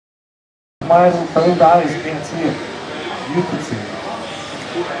my trained eyes can't see it. You can see it.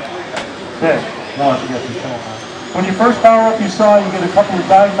 Okay. No, I forget this one. When you first power up your saw, you get a couple of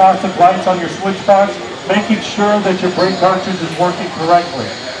diagnostic lights on your switch box, making sure that your brake cartridge is working correctly.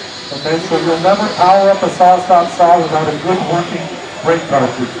 Okay, so you'll never power up a SawStop saw without a good working brake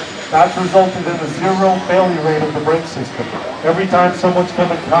cartridge. That's resulted in a zero failure rate of the brake system. Every time someone's come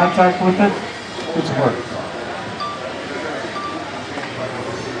in contact with it, it's worked.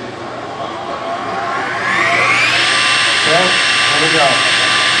 Okay, there we go.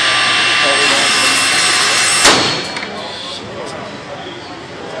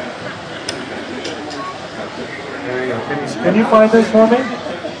 There you go. Can you find this for me?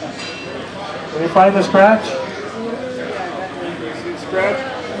 Can you find the scratch? Scratch?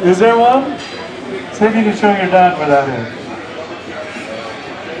 Is there one? See if you can show your dad where that is.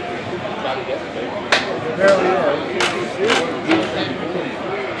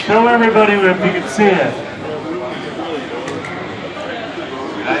 Show everybody if you can see it.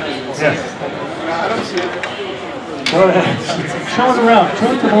 Yes. Go ahead. Show it around.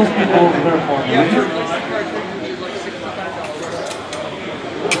 Show it to those people over there for me.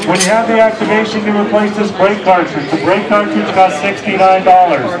 When you have the activation, you replace this brake cartridge. The brake cartridge costs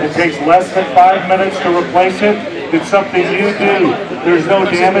 $69. It takes less than 5 minutes to replace it. It's something you do. There's no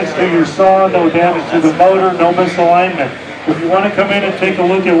damage to your saw, no damage to the motor, no misalignment. If you want to come in and take a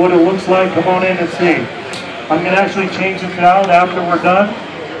look at what it looks like, come on in and see. I'm going to actually change it out after we're done.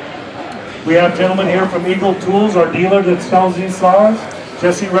 We have gentlemen here from Eagle Tools, our dealer that sells these saws.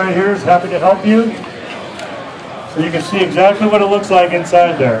 Jesse right here is happy to help you. So you can see exactly what it looks like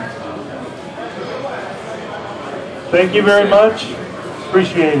inside there. Thank you very much.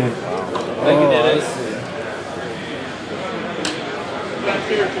 Appreciate it. Thank you, Dennis.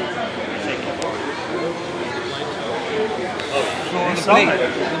 The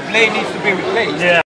blade needs to be replaced. Yeah.